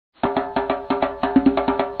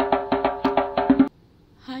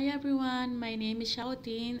Hi everyone, my name is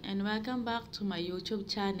Xiaotin and welcome back to my YouTube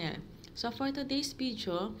channel. So for today's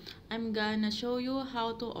video, I'm gonna show you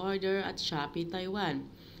how to order at Shopee Taiwan.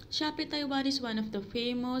 Shopee Taiwan is one of the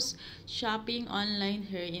famous shopping online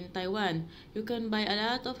here in Taiwan. You can buy a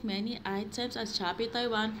lot of many items at Shopee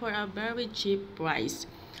Taiwan for a very cheap price.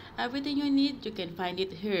 Everything you need, you can find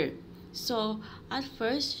it here. So at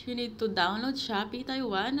first, you need to download Shopee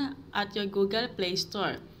Taiwan at your Google Play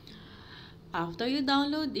Store. After you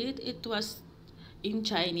download it, it was in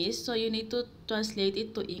Chinese, so you need to translate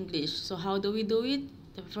it to English. So how do we do it?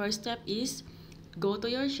 The first step is go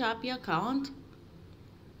to your Shopee account,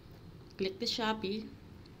 click the Shopee,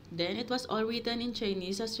 then it was all written in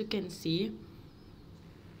Chinese as you can see.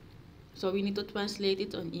 So we need to translate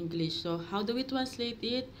it on English. So how do we translate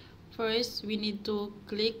it? First, we need to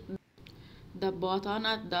click the button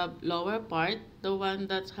at the lower part, the one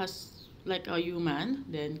that has like a human,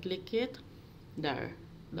 then click it there,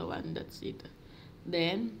 the one that's it.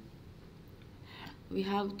 Then we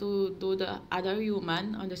have to do the other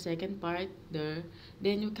human on the second part there.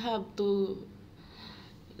 Then you have to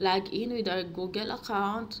log in with our Google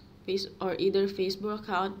account or either Facebook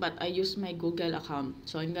account, but I use my Google account,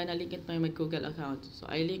 so I'm gonna link it by my Google account. So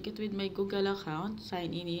I link it with my Google account,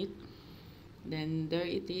 sign in it, then there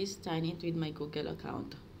it is, sign it with my Google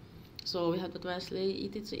account. So we have to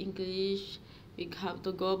translate it to English. We have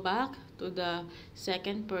to go back to the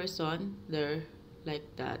second person there,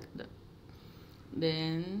 like that.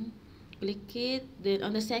 Then click it. Then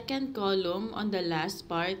on the second column, on the last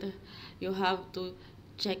part, you have to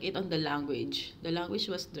check it on the language. The language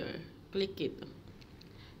was there. Click it.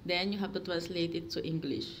 Then you have to translate it to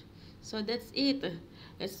English. So that's it.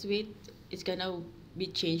 Let's wait. It's gonna be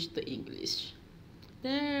changed to English.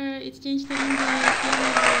 There, it's changed to English.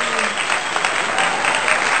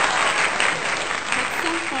 But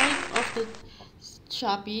some part of the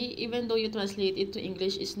Shopee, even though you translate it to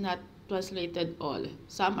English, is not translated all.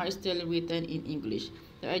 Some are still written in English.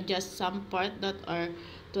 There are just some part that are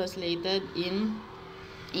translated in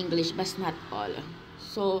English, but not all.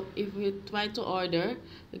 So if you try to order,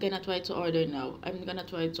 we're gonna try to order now. I'm gonna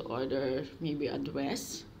try to order maybe a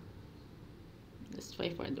dress. Let's try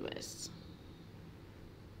for a dress.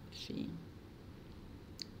 See,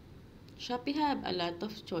 Shopee have a lot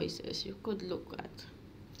of choices you could look at.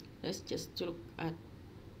 Let's just look at,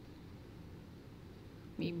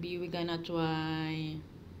 maybe we're gonna try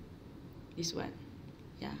this one.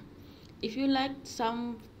 Yeah, if you like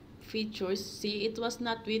some features, see, it was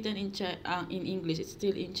not written in English, it's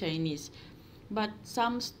still in Chinese. But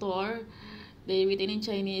some store, they written in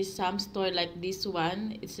Chinese. Some store like this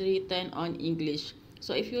one, it's written on English.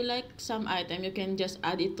 So if you like some item, you can just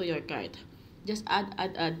add it to your cart. Just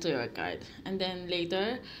add to your cart. And then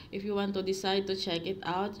later, if you want to decide to check it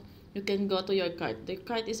out, you can go to your cart. The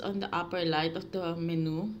cart is on the upper right of the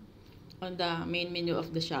menu, on the main menu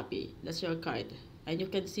of the Shopee. That's your cart. And you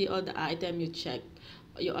can see all the item you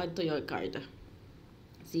you add to your cart.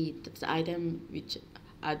 See, that's the item which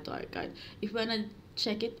add to our cart. If you wanna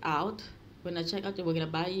check it out, we're gonna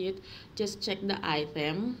buy it, just check the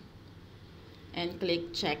item and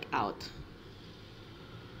click check out.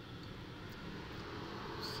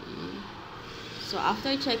 See, so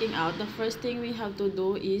after checking out, the first thing we have to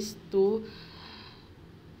do is to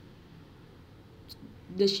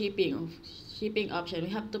the shipping option. We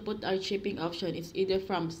have to put our shipping option. It's either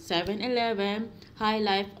from 7-Eleven, High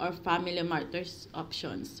Life, or Family Mart. There's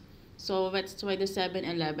options. So let's try the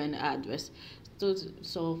 7-Eleven address.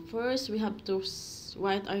 So first we have to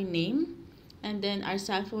write our name and then our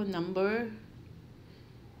cell phone number.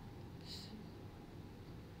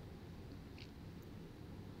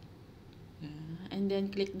 And then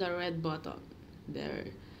click the red button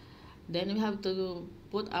there. Then we have to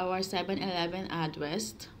put our 7-Eleven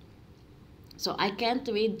address. So I can't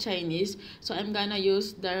read Chinese, so I'm gonna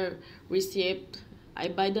use the receipt. I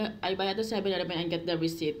buy at the 7-Eleven and get the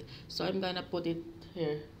receipt. So I'm gonna put it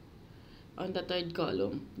here on the third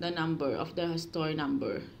column, the number of the store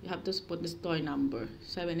number. You have to put the store number,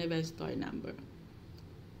 7-Eleven store number.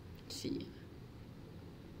 See,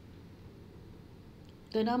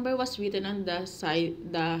 the number was written on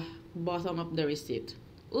the bottom of the receipt.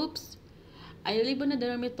 Oops, I live in a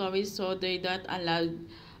dormitory, so they don't allow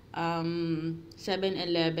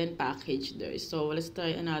 7-Eleven package there. So let's try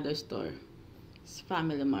another store. It's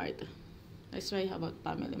Family Mart. Let's try how about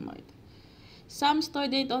Family Mart. Some store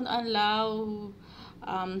they don't allow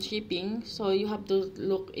shipping, so you have to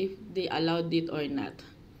look if they allowed it or not.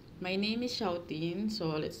 My name is Xiaotin,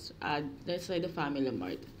 so let's try the Family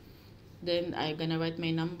Mart. Then I'm gonna write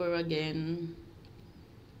my number again.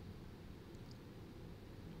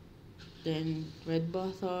 then red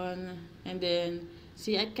button, and then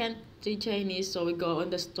see, I can't read Chinese, so we go on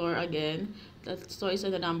the store again. The store is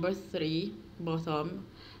on the number 3 bottom,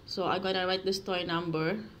 so I'm gonna write the store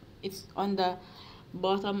number. It's on the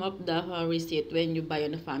bottom of the receipt when you buy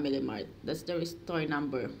on the Family Mart. That's the store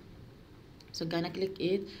number. So gonna click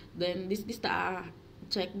it. Then this the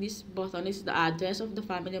check this button. This is the address of the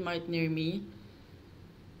Family Mart near me.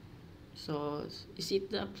 So is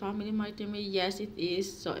it the Family Mart near me? Yes, it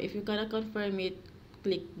is. So if you're gonna confirm it,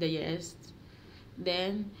 click the yes.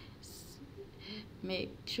 Then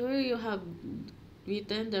make sure you have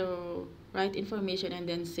written the right information and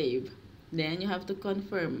then save. Then you have to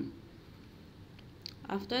confirm.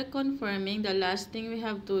 After confirming, the last thing we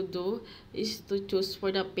have to do is to choose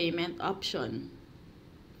for the payment option.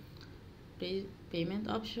 Payment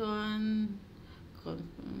option,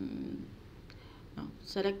 confirm, no,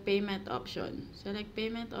 select payment option. Select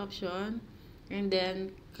payment option, and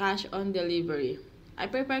then cash on delivery. I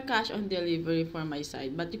prefer cash on delivery for my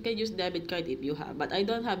side, but you can use debit card if you have. But I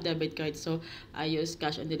don't have debit card, so I use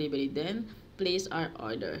cash on delivery. Then place our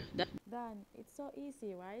order. Done. It's so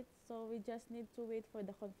easy, right? So we just need to wait for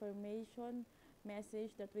the confirmation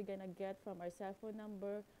message that we're gonna get from our cell phone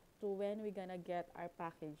number to when we're gonna get our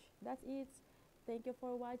package. That's it. Thank you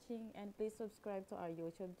for watching, and please subscribe to our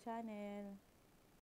YouTube channel.